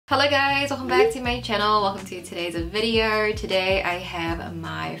Hello guys, welcome back to my channel. Welcome to today's video. Today I have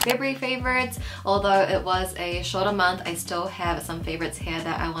my February favorites. Although it was a shorter month, I still have some favorites here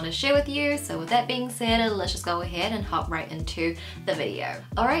that I want to share with you. So with that being said, let's just go ahead and hop right into the video.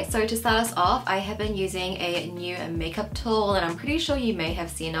 Alright, so to start us off, I have been using a new makeup tool and I'm pretty sure you may have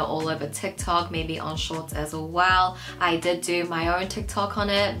seen it all over TikTok, maybe on shorts as well. I did do my own TikTok on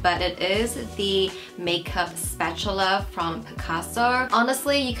it, but it is the makeup spatula from Picasso.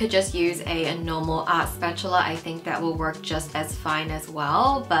 Honestly, you could just use a normal art spatula. I think that will work just as fine as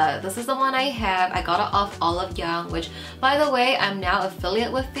well, but this is the one I have. I got it off Olive Young, which by the way, I'm now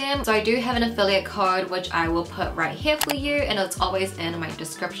affiliate with them. So I do have an affiliate code, which I will put right here for you, and it's always in my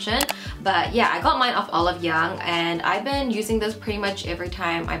description. But yeah, I got mine off Olive Young and I've been using this pretty much every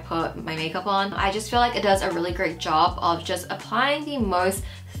time I put my makeup on. I just feel like it does a really great job of just applying the most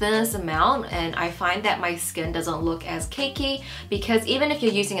thinnest amount, and I find that my skin doesn't look as cakey, because even if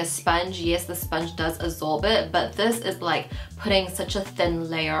you're using a sponge, yes, the sponge does absorb it, but this is like putting such a thin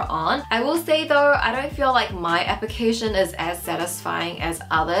layer on. I will say though, I don't feel like my application is as satisfying as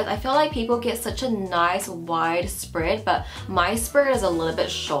others. I feel like people get such a nice wide spread, but my spread is a little bit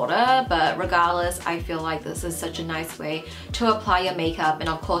shorter. But regardless, I feel like this is such a nice way to apply your makeup. And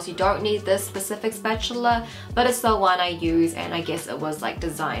of course, you don't need this specific spatula, but it's the one I use, and I guess it was like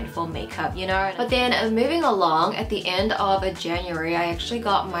designed for makeup, you know. But then moving along, at the end of January, I actually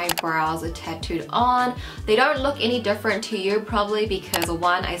got my brows tattooed on. They don't look any different to you probably because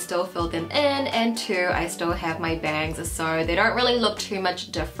one, I still fill them in, and two, I still have my bangs, so they don't really look too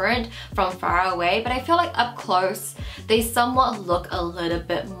much different from far away. But I feel like up close they somewhat look a little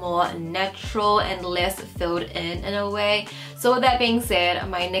bit more natural and less filled in a way. So with that being said,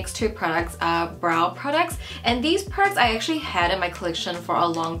 my next two products are brow products, and these products I actually had in my collection for a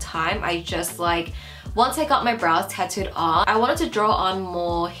long time. I just like, once I got my brows tattooed on, I wanted to draw on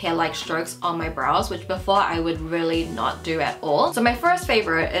more hair-like strokes on my brows, which before I would really not do at all. So my first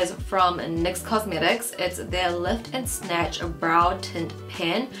favorite is from NYX Cosmetics. It's their Lift and Snatch Brow Tint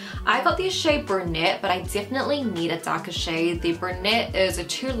Pen. I got the shade Brunette, but I definitely need a darker shade. The Brunette is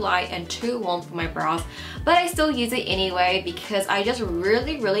too light and too warm for my brows, but I still use it anyway because I just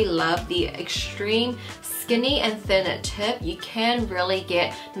really love the extreme skinny and thin tip. You can really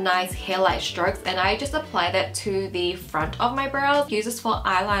get nice hair-like strokes, and I just apply that to the front of my brows. Use this for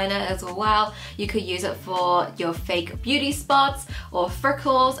eyeliner as well. You could use it for your fake beauty spots or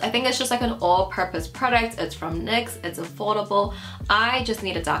freckles. I think it's just like an all-purpose product. It's from NYX, it's affordable. I just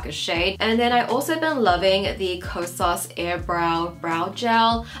need a darker shade. And then I also been loving the Kosas Air Brow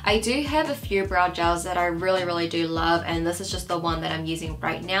Gel. I do have a few brow gels that I really do love, and this is just the one that I'm using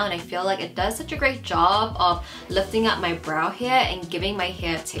right now, and I feel like it does such a great job of lifting up my brow hair and giving my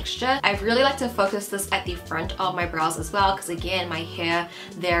hair texture. I really like to focus this at the front of my brows as well, because again, my hair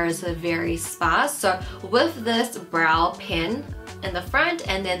there is very sparse. So with this brow pen in the front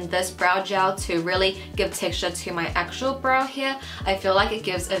and then this brow gel to really give texture to my actual brow hair, I feel like it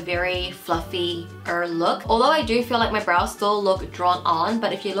gives a very fluffy look. Although I do feel like my brows still look drawn on,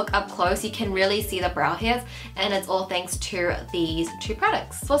 but if you look up close, you can really see the brow hairs, and it's all thanks to these two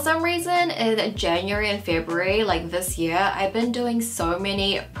products. For some reason in January and February, like this year, I've been doing so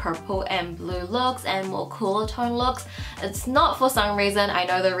many purple and blue looks and more cooler tone looks. It's not for some reason. I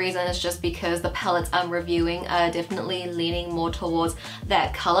know the reason is just because the palettes I'm reviewing are definitely leaning more towards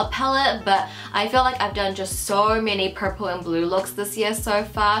that color palette, but I feel like I've done just so many purple and blue looks this year so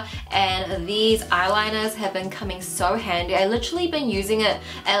far, and these eyeliners have been coming so handy. I literally been using it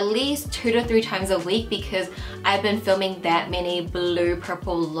at least 2 to 3 times a week because I've been filming that many blue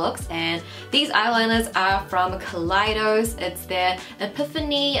purple looks. And these eyeliners are from Kaleidos. It's their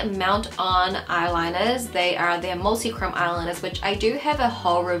Epiphany Mount On eyeliners. They are their multi-chrome eyeliners, which I do have a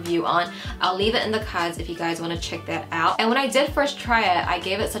whole review on. I'll leave it in the cards if you guys want to check that out. And when I did first try it, I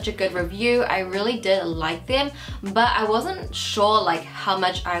gave it such a good review. I really did like them, but I wasn't sure like how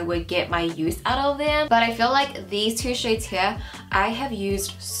much I would get my use out of them. But I feel like these two shades here, I have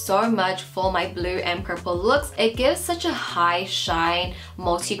used so much for my blue and purple looks. It gives such a high shine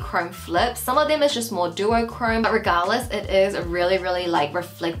multi-chrome flip. Some of them is just more duochrome, but regardless, it is really like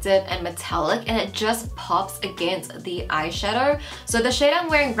reflective and metallic, and it just pops against the eyeshadow. So the shade I'm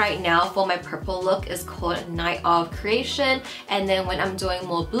wearing right now for my purple look is called Night of Creation, and then when I'm doing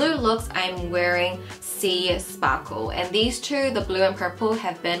more blue looks, I'm wearing Sea Sparkle. And these two, the blue and purple,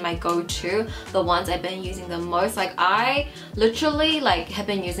 have been my go-to, the ones I've been using the most. Like I literally like have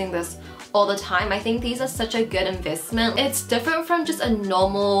been using this all the time. I think these are such a good investment. It's different from just a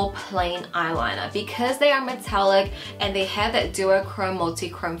normal plain eyeliner because they are metallic and they have that duochrome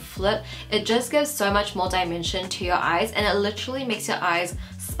multi-chrome flip. It just gives so much more dimension to your eyes, and it literally makes your eyes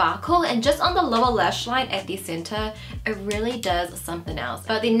sparkle, and just on the lower lash line at the center, it really does something else.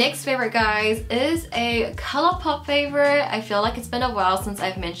 But the next favorite, guys, is a ColourPop favorite. I feel like it's been a while since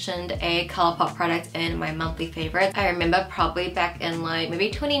I've mentioned a ColourPop product in my monthly favorites. I remember probably back in like maybe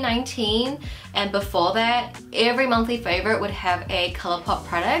 2019, and before that, every monthly favorite would have a ColourPop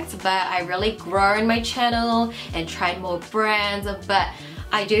product, but I really grown my channel and tried more brands, but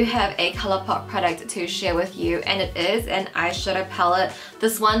I do have a ColourPop product to share with you, and it is an eyeshadow palette.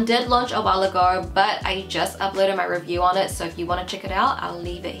 This one did launch a while ago, but I just uploaded my review on it, so if you want to check it out, I'll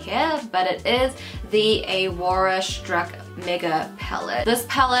leave it here. But it is the Aurora Struck Mega palette. This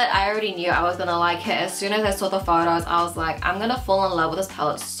palette, I already knew I was gonna like it. As soon as I saw the photos, I was like, I'm gonna fall in love with this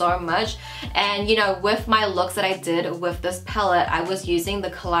palette so much. And you know, with my looks that I did with this palette, I was using the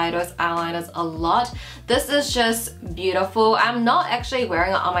Kaleidos eyeliners a lot. This is just beautiful. I'm not actually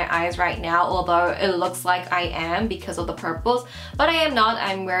wearing it on my eyes right now, although it looks like I am because of the purples, but I am not.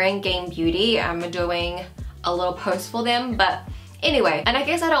 I'm wearing Game Beauty. I'm doing a little post for them, but anyway, and I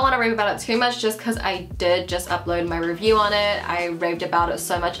guess I don't want to rave about it too much just because I did just upload my review on it. I raved about it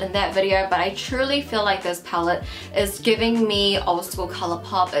so much in that video, but I truly feel like this palette is giving me old school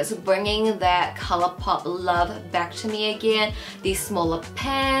ColourPop. It's bringing that ColourPop love back to me again. These smaller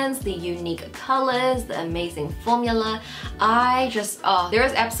pans, the unique colors, the amazing formula. There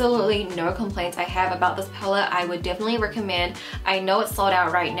is absolutely no complaints I have about this palette. I would definitely recommend. I know it's sold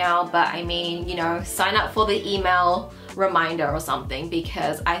out right now, but I mean, you know, sign up for the email reminder or something,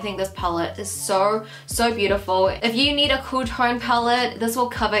 because I think this palette is so beautiful. If you need a cool tone palette, this will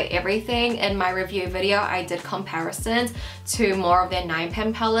cover everything. In my review video, I did comparisons to more of their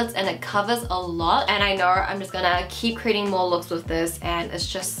 9-pan palettes, and it covers a lot, and I know I'm just gonna keep creating more looks with this, and it's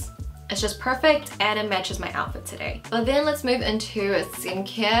just perfect, and it matches my outfit today. But then let's move into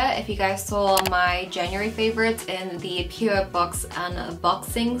skincare. If you guys saw my January favorites in the Pure Box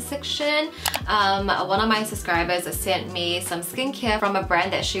unboxing section, one of my subscribers sent me some skincare from a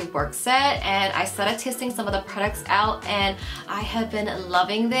brand that she works at, and I started testing some of the products out, and I have been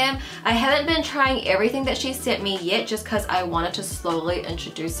loving them. I haven't been trying everything that she sent me yet, just because I wanted to slowly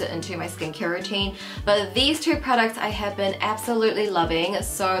introduce it into my skincare routine, but these two products I have been absolutely loving.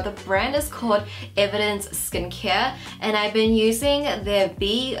 So the brand is called Evidence Skincare, and I've been using their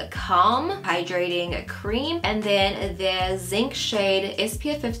Be Calm Hydrating Cream and then their Zinc Shade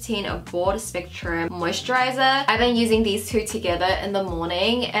SPF 15 Broad Spectrum Moisturizer. I've been using these two together in the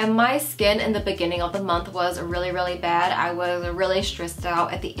morning, and my skin in the beginning of the month was really bad. I was really stressed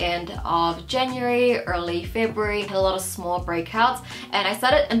out at the end of January, early February, had a lot of small breakouts, and I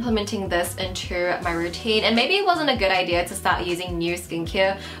started implementing this into my routine. And maybe it wasn't a good idea to start using new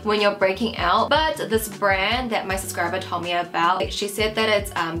skincare when you're breaking out, but this brand that my subscriber told me about, she said that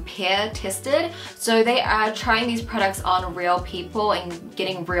it's peer tested, so they are trying these products on real people and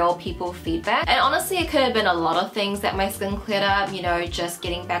getting real people feedback. And honestly, it could have been a lot of things that my skin cleared up, you know, just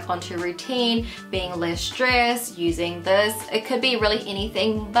getting back onto routine, being less stressed, using this. It could be really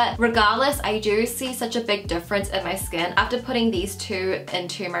anything, but regardless, I do see such a big difference in my skin after putting these two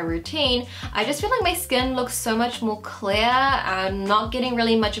into my routine. I just feel like my skin looks so much more clear. I'm not getting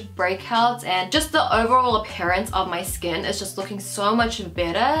really much breakouts, and just the overall appearance of my skin is just looking so much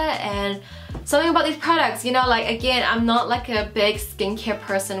better. And something about these products, you know, like, again, I'm not like a big skincare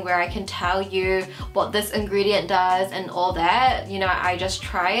person where I can tell you what this ingredient does and all that. You know, I just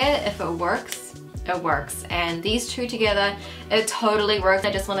try it. If it works, it works, and these two together, it totally works.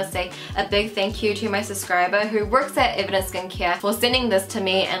 I just want to say a big thank you to my subscriber who works at Evidence Skincare for sending this to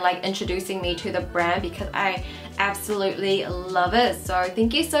me and like introducing me to the brand, because I absolutely love it. So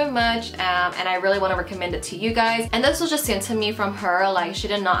thank you so much, and I really want to recommend it to you guys. And this was just sent to me from her. Like, she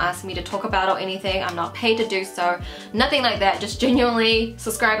did not ask me to talk about it or anything. I'm not paid to do so, nothing like that. Just genuinely,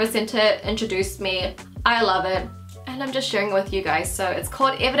 subscriber sent it, introduced me. I love it, and I'm just sharing it with you guys. So it's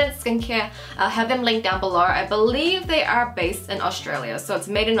called Evidence Skincare. I'll have them linked down below. I believe they are based in Australia, so it's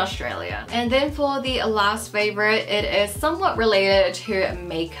made in Australia. And then for the last favorite, it is somewhat related to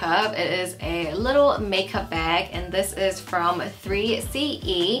makeup. It is a little makeup bag, and this is from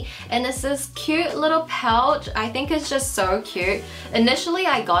 3CE, and it's this cute little pouch. I think it's just so cute. Initially,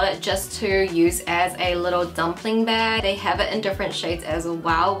 I got it just to use as a little dumpling bag. They have it in different shades as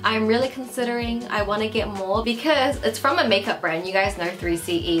well. I'm really considering I want to get more, because it's from a makeup brand. You guys know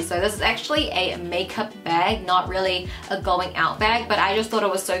 3CE. So this is actually a makeup bag, not really a going out bag, but I just thought it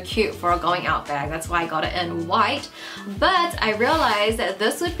was so cute for a going out bag. That's why I got it in white. But I realized that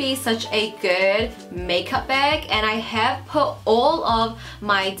this would be such a good makeup bag, and I have put all of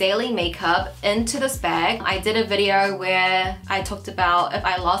my daily makeup into this bag. I did a video where I talked about if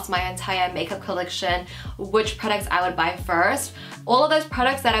I lost my entire makeup collection, which products I would buy first. All of those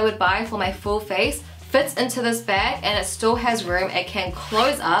products that I would buy for my full face fits into this bag, and it still has room. It can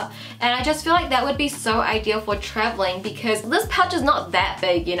close up, and I just feel like that would be so ideal for traveling because this pouch is not that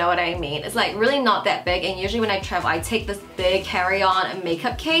big, you know what I mean? It's like really not that big, and usually when I travel I take this big carry-on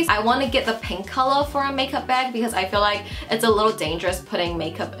makeup case. I want to get the pink color for a makeup bag because I feel like it's a little dangerous putting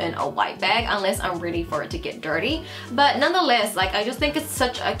makeup in a white bag unless I'm ready for it to get dirty. But nonetheless, like, I just think it's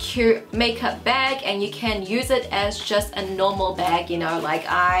such a cute makeup bag, and you can use it as just a normal bag, you know, like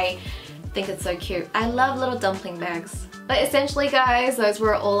I think it's so cute. I love little dumpling bags. But essentially guys, those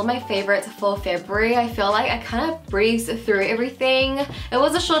were all of my favorites for February. I feel like I kind of breezed through everything. It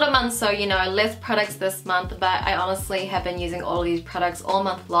was a shorter month, so you know, less products this month, but I honestly have been using all of these products all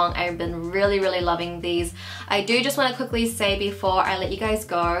month long. I've been really loving these. I do just want to quickly say before I let you guys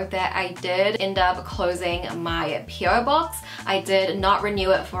go that I did end up closing my PO box. I did not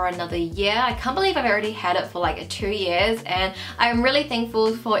renew it for another year. I can't believe I've already had it for like 2 years, and I'm really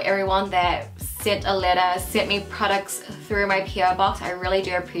thankful for everyone that sent a letter, sent me products through my PO box. I really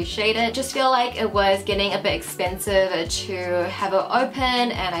do appreciate it. Just feel like it was getting a bit expensive to have it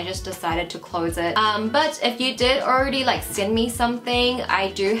open, and I just decided to close it. But if you did already like send me something,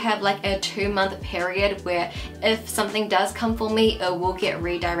 I do have like a 2-month period where if something does come for me, it will get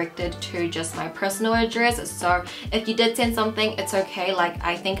redirected to just my personal address. So if you did send something, it's okay. Like,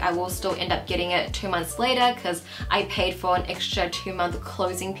 I think I will still end up getting it 2 months later because I paid for an extra 2-month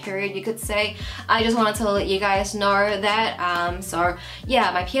closing period, you could say. I just wanted to let you guys know that. So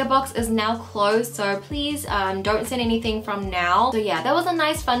yeah, my PO box is now closed, so please don't send anything from now. So yeah, that was a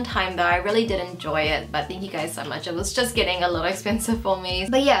nice fun time though. I really did enjoy it, but thank you guys so much. It was just getting a little expensive for me.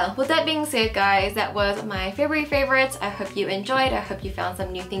 But yeah, with that being said guys, that was my February favorites. I hope you enjoyed. I hope you found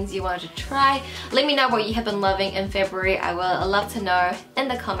some new things you wanted to try. Let me know what you have been loving in February. I will love to know in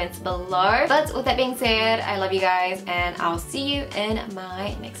the comments below. But with that being said, I love you guys, and I'll see you in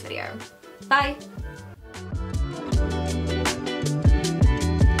my next video. Bye!